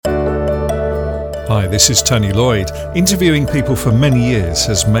Hi, this is Tony Lloyd. Interviewing people for many years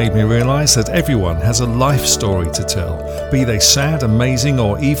has made me realise that everyone has a life story to tell, be they sad, amazing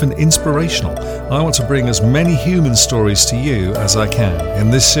or even inspirational. I want to bring as many human stories to you as I can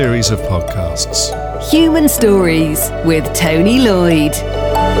in this series of podcasts. Human Stories with Tony Lloyd.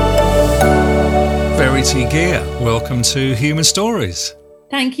 Verity Gear, welcome to Human Stories.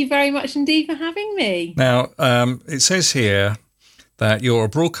 Thank you very much indeed for having me. Now, it says here that you're a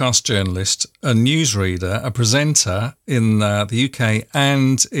broadcast journalist, a newsreader, a presenter in the UK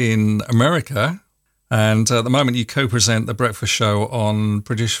and in America. And at the moment, you co-present The Breakfast Show on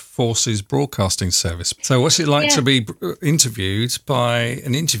British Forces Broadcasting Service. So what's it like to be interviewed by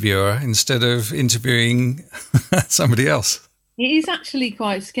an interviewer instead of interviewing somebody else? It is actually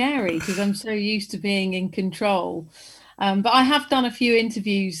quite scary because I'm so used to being in control. But I have done a few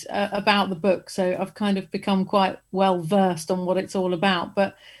interviews about the book, so I've kind of become quite well versed on what it's all about.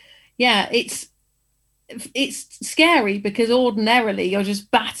 But yeah, it's scary because ordinarily you're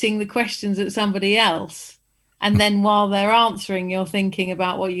just batting the questions at somebody else, and then while they're answering, you're thinking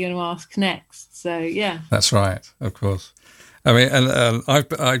about what you're going to ask next. So yeah, that's right, of course. I mean, and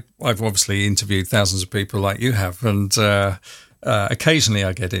I've obviously interviewed thousands of people like you have, and occasionally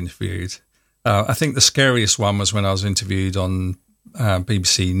I get interviewed. I think the scariest one was when I was interviewed on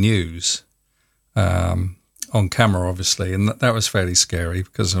BBC News, on camera, obviously, and that was fairly scary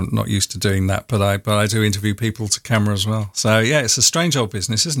because I'm not used to doing that. But I do interview people to camera as well. So yeah, it's a strange old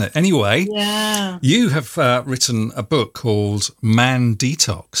business, isn't it? Anyway, you have written a book called Man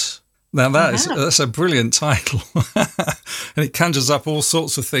Detox. Now that's a brilliant title, and it conjures up all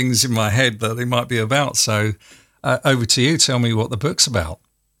sorts of things in my head that it might be about. So over to you. Tell me what the book's about.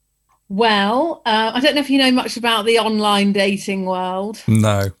 Well, I don't know if you know much about the online dating world.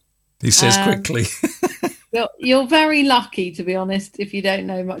 No, he says quickly. You're very lucky, to be honest, if you don't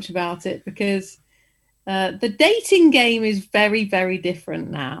know much about it, because the dating game is very, very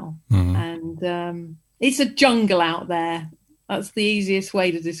different now. Mm-hmm. And it's a jungle out there. That's the easiest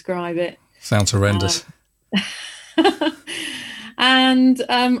way to describe it. Sounds horrendous. And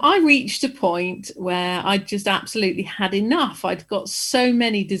I reached a point where I just absolutely had enough. I'd got so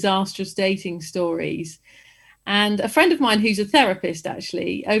many disastrous dating stories. And a friend of mine who's a therapist,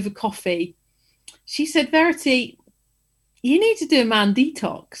 actually, over coffee, she said, Verity, you need to do a man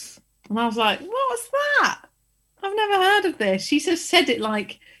detox. And I was like, what's that? I've never heard of this. She just said it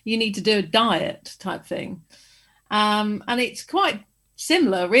like you need to do a diet type thing. And it's quite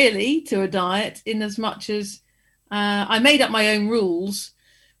similar, really, to a diet in as much as I made up my own rules,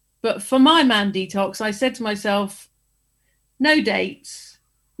 but for my man detox, I said to myself, no dates,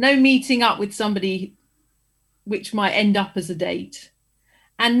 no meeting up with somebody which might end up as a date,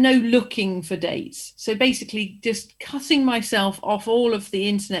 and no looking for dates. So basically just cutting myself off all of the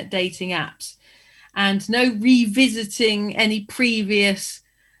internet dating apps and no revisiting any previous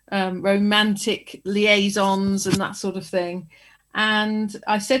romantic liaisons and that sort of thing. And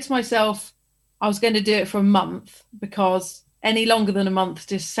I said to myself, I was going to do it for a month because any longer than a month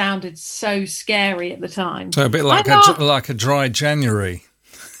just sounded so scary at the time. So a bit like a dry January.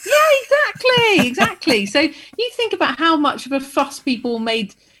 Yeah, exactly. So you think about how much of a fuss people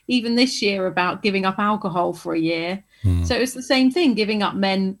made even this year about giving up alcohol for a year. So it's the same thing, giving up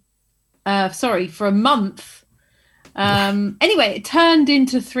men, for a month. Anyway, it turned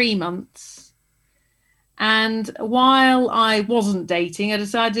into 3 months. And while I wasn't dating, I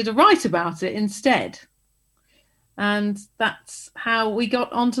decided to write about it instead. And that's how we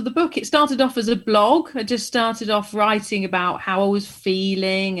got onto the book. It started off as a blog. I just started off writing about how I was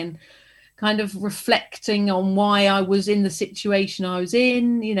feeling and kind of reflecting on why I was in the situation I was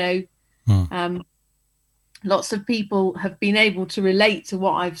in. You know, lots of people have been able to relate to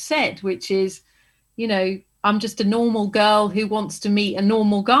what I've said, which is, you know, I'm just a normal girl who wants to meet a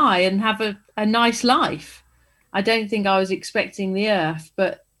normal guy and have a nice life. I don't think I was expecting the earth,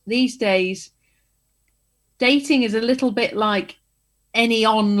 but these days, dating is a little bit like any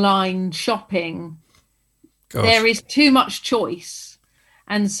online shopping. Gosh. There is too much choice.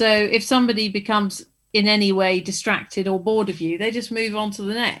 And so if somebody becomes in any way distracted or bored of you, they just move on to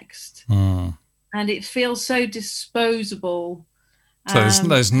the next. And it feels so disposable. So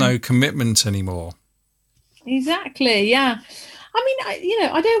there's no commitment anymore. Exactly, yeah. I mean,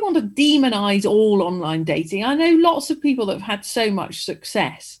 I don't want to demonize all online dating. I know lots of people that have had so much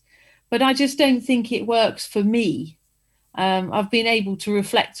success, but I just don't think it works for me. I've been able to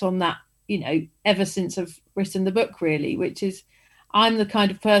reflect on that, ever since I've written the book, really, which is I'm the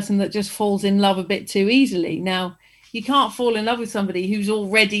kind of person that just falls in love a bit too easily. Now, you can't fall in love with somebody who's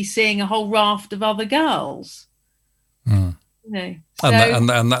already seeing a whole raft of other girls. You know, so,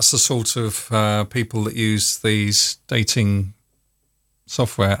 and that's the sort of people that use these dating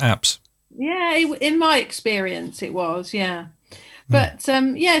software apps. yeah, in my experience, it was, yeah. But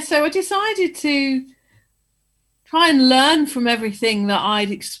yeah, so I decided to try and learn from everything that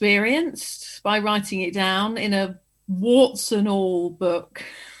I'd experienced by writing it down in a warts and all book.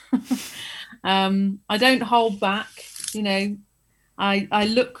 I don't hold back, you know. I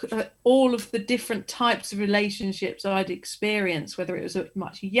look at all of the different types of relationships I'd experienced, whether it was a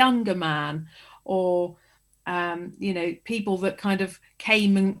much younger man or, you know, people that kind of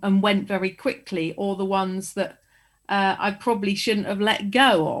came and went very quickly, or the ones that I probably shouldn't have let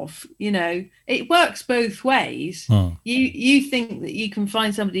go of. You know, it works both ways. You think that you can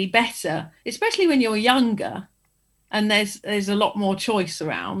find somebody better, especially when you're younger, and there's a lot more choice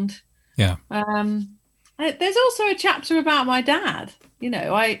around. Yeah. There's also a chapter about my dad. You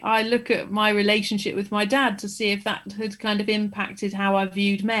know, I look at my relationship with my dad to see if that had kind of impacted how I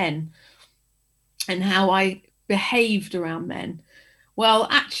viewed men and how I behaved around men. Well,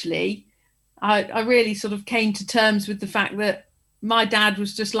 actually, I really sort of came to terms with the fact that my dad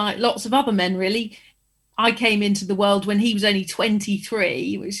was just like lots of other men, really. I came into the world when he was only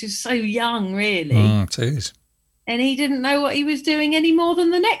 23, which is so young, really. It is. And he didn't know what he was doing any more than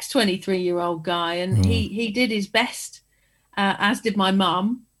the next 23-year-old guy. And he did his best, as did my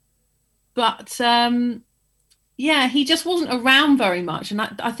mum. But, yeah, he just wasn't around very much. And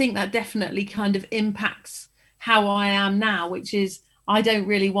I think that definitely kind of impacts how I am now, which is I don't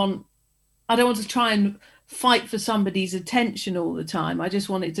want to try and fight for somebody's attention all the time. I just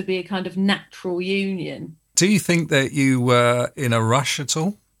want it to be a kind of natural union. Do you think that you were in a rush at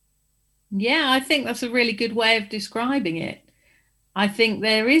all? Yeah, I think that's a really good way of describing it. I think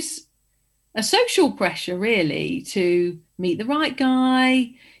there is a social pressure, really, to meet the right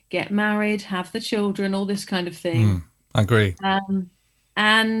guy, get married, have the children, all this kind of thing. I agree.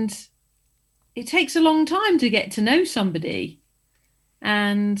 And it takes a long time to get to know somebody.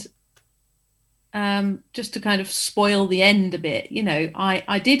 And just to kind of spoil the end a bit, you know,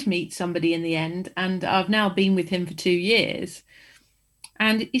 I did meet somebody in the end, and I've now been with him for 2 years.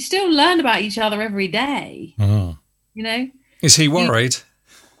 And you still learn about each other every day, you know. Is he worried?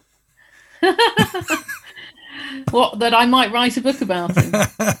 What, that I might write a book about him?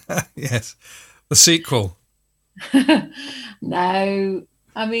 Yes, the sequel. No,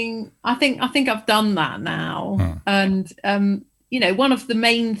 I mean, I think I've done that now. And, you know, one of the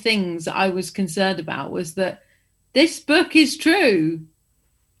main things that I was concerned about was that this book is true.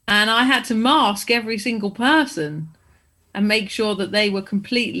 And I had to mask every single person and make sure that they were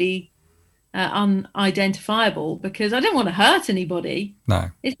completely unidentifiable, because I didn't want to hurt anybody.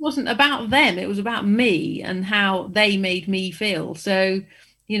 No. It wasn't about them. It was about me and how they made me feel. So,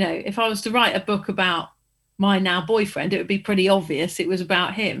 you know, if I was to write a book about my now boyfriend, it would be pretty obvious it was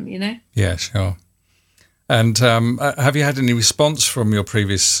about him, you know? Yeah, sure. And have you had any response from your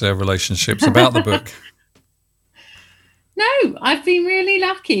previous relationships about the book? No, I've been really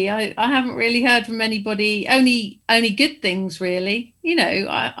lucky. I haven't really heard from anybody. Only good things, really. You know,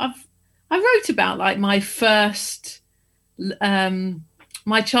 I wrote about like my first,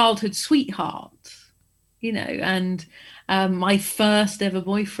 my childhood sweetheart, you know, and my first ever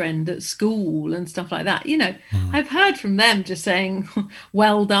boyfriend at school and stuff like that. You know, I've heard from them just saying,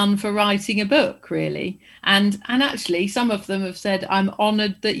 "Well done for writing a book," really. And actually, some of them have said, "I'm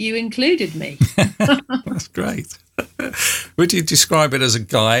honoured that you included me." That's great. Would you describe it as a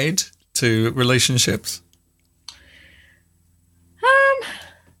guide to relationships?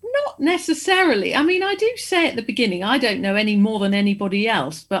 Not necessarily. I mean, I do say at the beginning, I don't know any more than anybody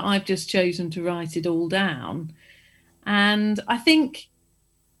else, but I've just chosen to write it all down. And I think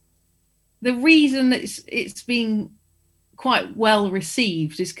the reason that it's been quite well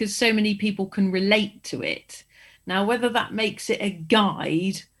received is because so many people can relate to it. Now, whether that makes it a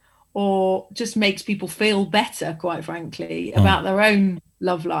guide or just makes people feel better, quite frankly, about their own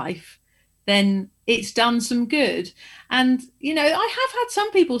love life, then it's done some good. And, you know, I have had some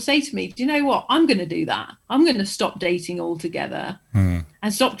people say to me, do you know what? I'm going to do that. I'm going to stop dating altogether and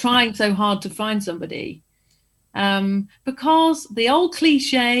stop trying so hard to find somebody. Because the old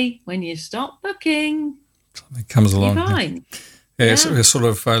cliche, when you stop looking, something comes along. You're fine. Yeah. We're sort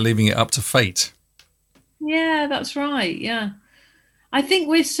of leaving it up to fate. Yeah, that's right. Yeah. I think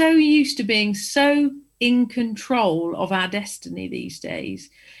we're so used to being so in control of our destiny these days.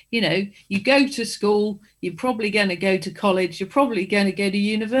 You know, you go to school, you're probably going to go to college, you're probably going to go to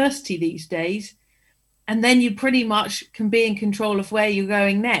university these days, and then you pretty much can be in control of where you're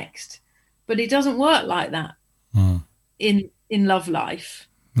going next. But it doesn't work like that in love life.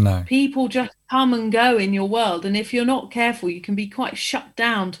 No. People just come and go in your world. And if you're not careful, you can be quite shut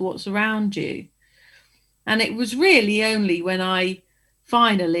down to what's around you. And it was really only when I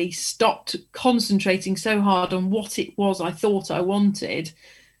finally stopped concentrating so hard on what it was I thought I wanted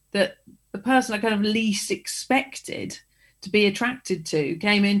that the person I kind of least expected to be attracted to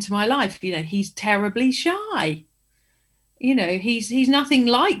came into my life. You know, he's terribly shy. You know, he's nothing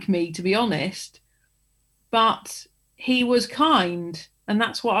like me, to be honest, but he was kind. And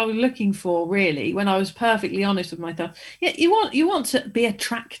that's what I was looking for, really, when I was perfectly honest with myself. Yeah, you want to be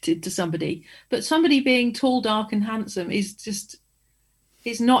attracted to somebody, but somebody being tall, dark, and handsome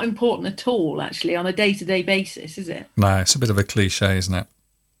it's not important at all, actually, on a day-to-day basis, is it? No, it's a bit of a cliche, isn't it?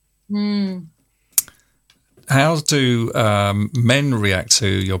 Mm. How do men react to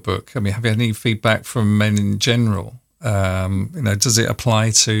your book? I mean, have you had any feedback from men in general? Does it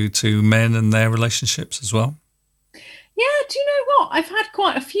apply to men and their relationships as well? Yeah, do you know what? I've had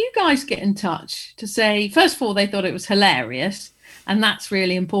quite a few guys get in touch to say, first of all, they thought it was hilarious. And that's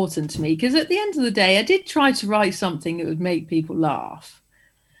really important to me because at the end of the day, I did try to write something that would make people laugh.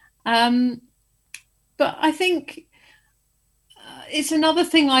 But I think it's another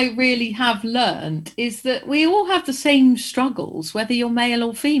thing I really have learned is that we all have the same struggles, whether you're male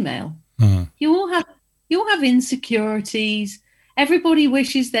or female. Mm. You all have insecurities. Everybody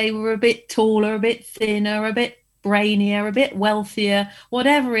wishes they were a bit taller, a bit thinner, a bit brainier, a bit wealthier,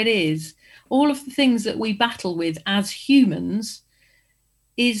 whatever it is. All of the things that we battle with as humans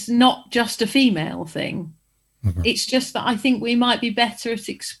is not just a female thing. Mm-hmm. It's just that I think we might be better at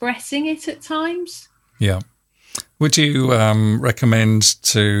expressing it at times. Yeah. Would you recommend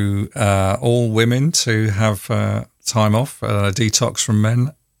to all women to have time off, detox from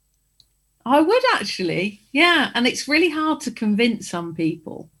men? I would actually, yeah. And it's really hard to convince some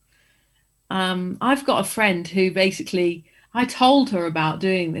people. I've got a friend who basically, I told her about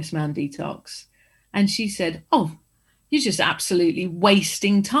doing this man detox and she said, oh, you're just absolutely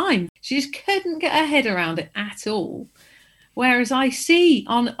wasting time. She just couldn't get her head around it at all. Whereas I see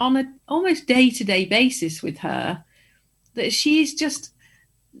on a almost day-to-day basis with her that she's just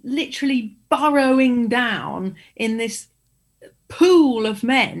literally burrowing down in this pool of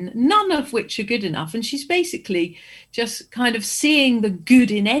men, none of which are good enough. And she's basically just kind of seeing the good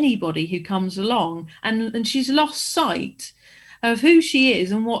in anybody who comes along. And she's lost sight of who she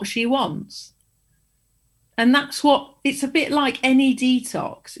is and what she wants. And that's what, it's a bit like any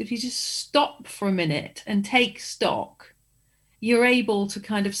detox. If you just stop for a minute and take stock, you're able to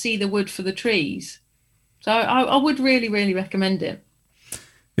kind of see the wood for the trees. So I would really, really recommend it.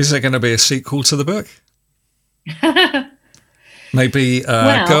 Is there going to be a sequel to the book? Maybe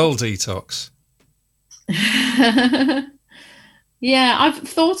Girl Detox. Yeah, I've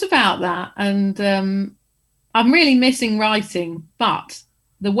thought about that. And I'm really missing writing. But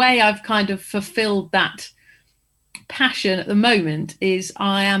the way I've kind of fulfilled that passion at the moment is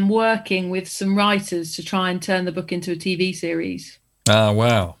I am working with some writers to try and turn the book into a TV series. Ah,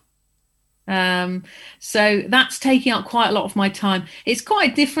 wow. So that's taking up quite a lot of my time. It's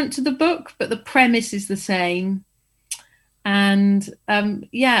quite different to the book, but the premise is the same. And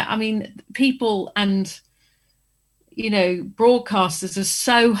yeah, I mean, people and, you know, broadcasters are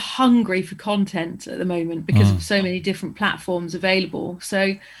so hungry for content at the moment because of so many different platforms available.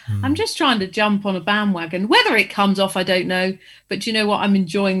 So I'm just trying to jump on a bandwagon. Whether it comes off, I don't know. But you know what? I'm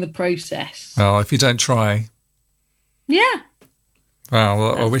enjoying the process. Well, if you don't try. Yeah.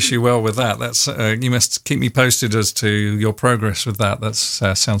 Well, I wish you well with that. That's you must keep me posted as to your progress with that. That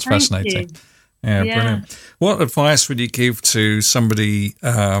sounds fascinating. Yeah, brilliant. What advice would you give to somebody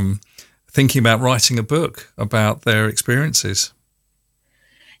thinking about writing a book about their experiences?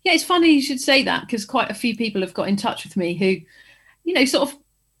 Yeah, it's funny you should say that because quite a few people have got in touch with me who, you know, sort of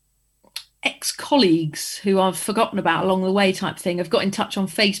ex-colleagues who I've forgotten about along the way type thing have got in touch on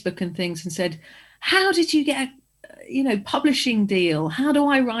Facebook and things and said, how did you get a publishing deal? How do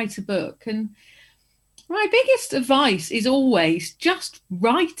I write a book? And my biggest advice is always just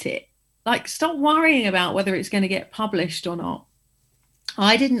write it. Like, stop worrying about whether it's going to get published or not.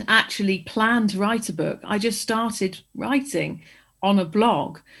 I didn't actually plan to write a book. I just started writing on a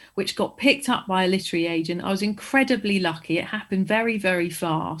blog, which got picked up by a literary agent. I was incredibly lucky. It happened very, very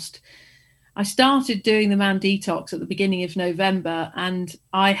fast. I started doing the Man Detox at the beginning of November, and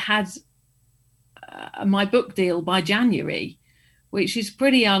I had my book deal by January, which is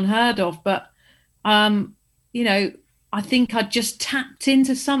pretty unheard of. But, you know, I think I just tapped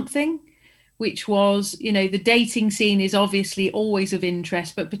into something, which was, you know, the dating scene is obviously always of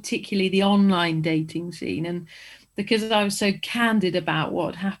interest, but particularly the online dating scene. And because I was so candid about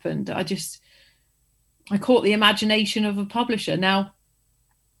what happened, I caught the imagination of a publisher. Now,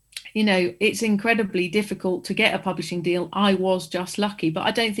 it's incredibly difficult to get a publishing deal. I was just lucky, but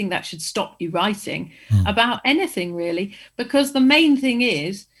I don't think that should stop you writing about anything really, because the main thing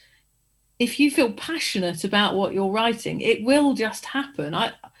is, if you feel passionate about what you're writing, it will just happen.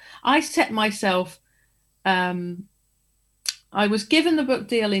 I set myself, I was given the book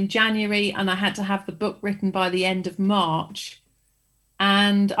deal in January and I had to have the book written by the end of March.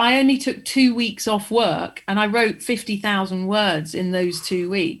 And I only took 2 weeks off work and I wrote 50,000 words in those 2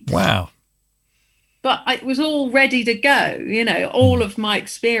 weeks. Wow. But it was all ready to go. All of my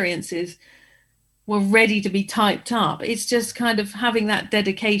experiences were ready to be typed up. It's just kind of having that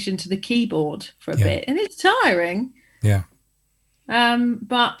dedication to the keyboard for a bit. And it's tiring. Yeah.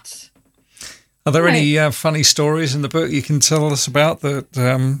 But are there any funny stories in the book you can tell us about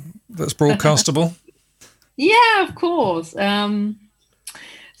that's broadcastable? Yeah, of course.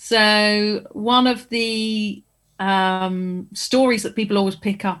 So one of the stories that people always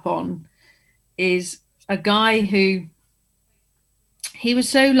pick up on is a guy he was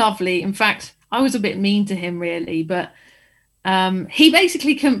so lovely. In fact, I was a bit mean to him really, but he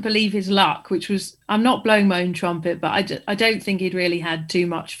basically couldn't believe his luck, which was, I'm not blowing my own trumpet, but I don't think he'd really had too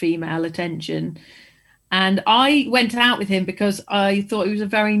much female attention. And I went out with him because I thought he was a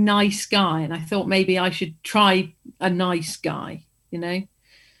very nice guy. And I thought maybe I should try a nice guy,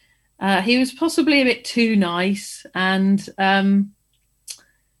 he was possibly a bit too nice. And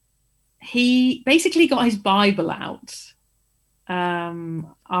he basically got his Bible out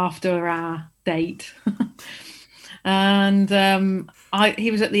after our date. And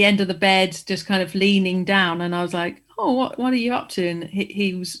he was at the end of the bed, just kind of leaning down. And I was like, oh, what are you up to? And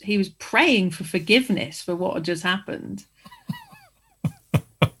he was praying for forgiveness for what had just happened.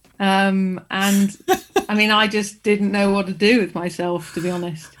 And I mean, I just didn't know what to do with myself, to be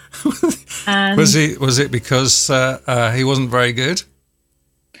honest. And was it because he wasn't very good?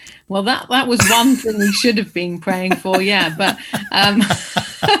 Well, that was one thing we should have been praying for, yeah. But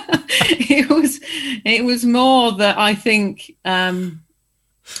it was more that I think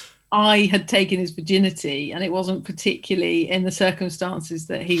I had taken his virginity, and it wasn't particularly in the circumstances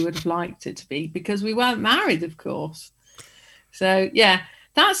that he would have liked it to be, because we weren't married, of course. So yeah,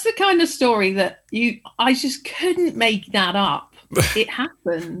 that's the kind of story that I just couldn't make that up. It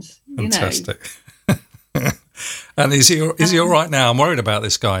happened. Fantastic. And is he all right now? I'm worried about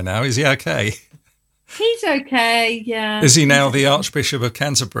this guy now. Is he okay? He's okay, yeah. Is he now the Archbishop of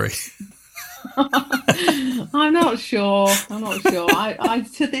Canterbury? I'm not sure. I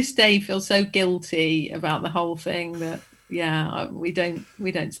to this day feel so guilty about the whole thing that we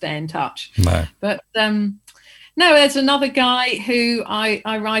don't stay in touch. No. But no, there's another guy who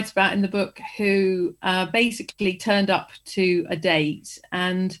I write about in the book who basically turned up to a date,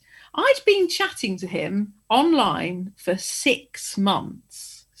 and I'd been chatting to him online for 6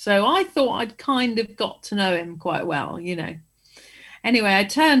 months. So I thought I'd kind of got to know him quite well, Anyway, I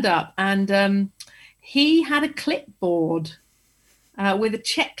turned up and he had a clipboard with a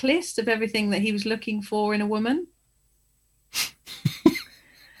checklist of everything that he was looking for in a woman.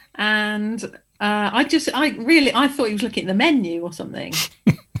 And I thought he was looking at the menu or something,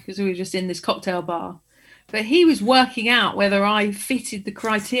 because we were just in this cocktail bar. But he was working out whether I fitted the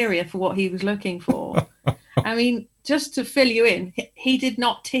criteria for what he was looking for. I mean, just to fill you in, he did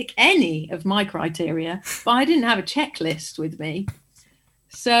not tick any of my criteria, but I didn't have a checklist with me.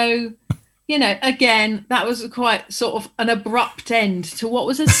 So, again, that was quite sort of an abrupt end to what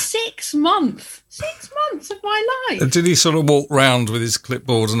was a 6 months of my life. Did he sort of walk round with his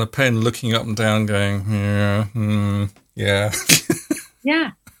clipboard and a pen, looking up and down, going, yeah.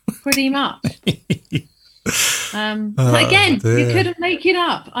 Yeah, pretty much. Again, you couldn't make it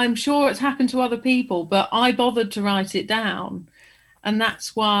up. I'm sure it's happened to other people, but I bothered to write it down. And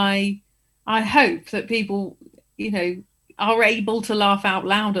that's why I hope that people, are able to laugh out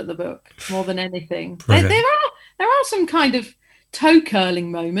loud at the book more than anything. There are some kind of toe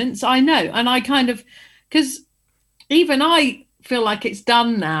curling moments, I know. And I kind of, because even I feel like it's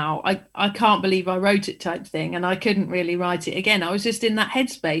done now. I can't believe I wrote it type thing. And I couldn't really write it again. I was just in that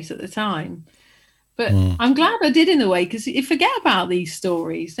headspace at the time. But I'm glad I did in a way, because you forget about these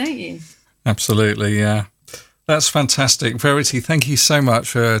stories, don't you? Absolutely, yeah. That's fantastic. Verity, thank you so much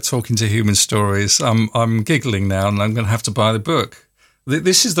for talking to Human Stories. I'm giggling now, and I'm going to have to buy the book.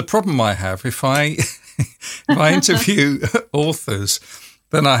 This is the problem I have. If I interview authors,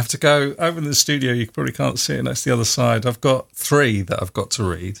 then I have to go over in the studio. You probably can't see it. That's the other side. I've got 3 that I've got to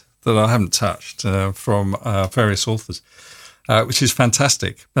read that I haven't touched from various authors. Which is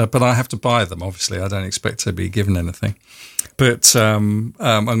fantastic, but I have to buy them. Obviously, I don't expect to be given anything, but I'm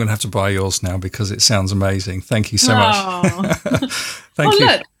going to have to buy yours now because it sounds amazing. Thank you so much. Thank you.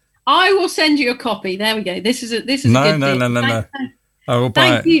 Look, I will send you a copy. There we go. This is a good No. I will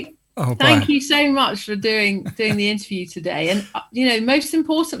buy it. Thank you so much for doing the interview today. And most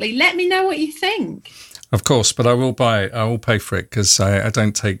importantly, let me know what you think. Of course, but I will buy it. I will pay for it because I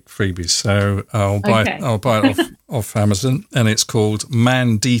don't take freebies. So I'll buy it off Amazon, and it's called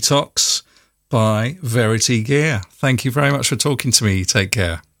Man Detox by Verity Gear. Thank you very much for talking to me. Take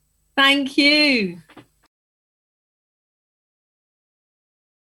care. Thank you.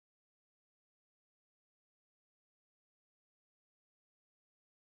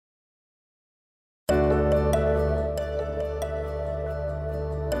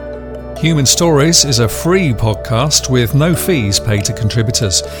 Human Stories is a free podcast with no fees paid to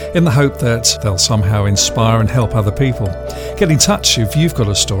contributors in the hope that they'll somehow inspire and help other people. Get in touch if you've got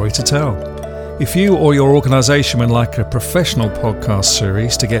a story to tell. If you or your organisation would like a professional podcast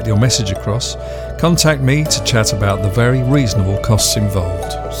series to get your message across, contact me to chat about the very reasonable costs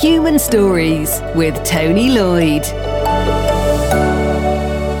involved. Human Stories with Tony Lloyd.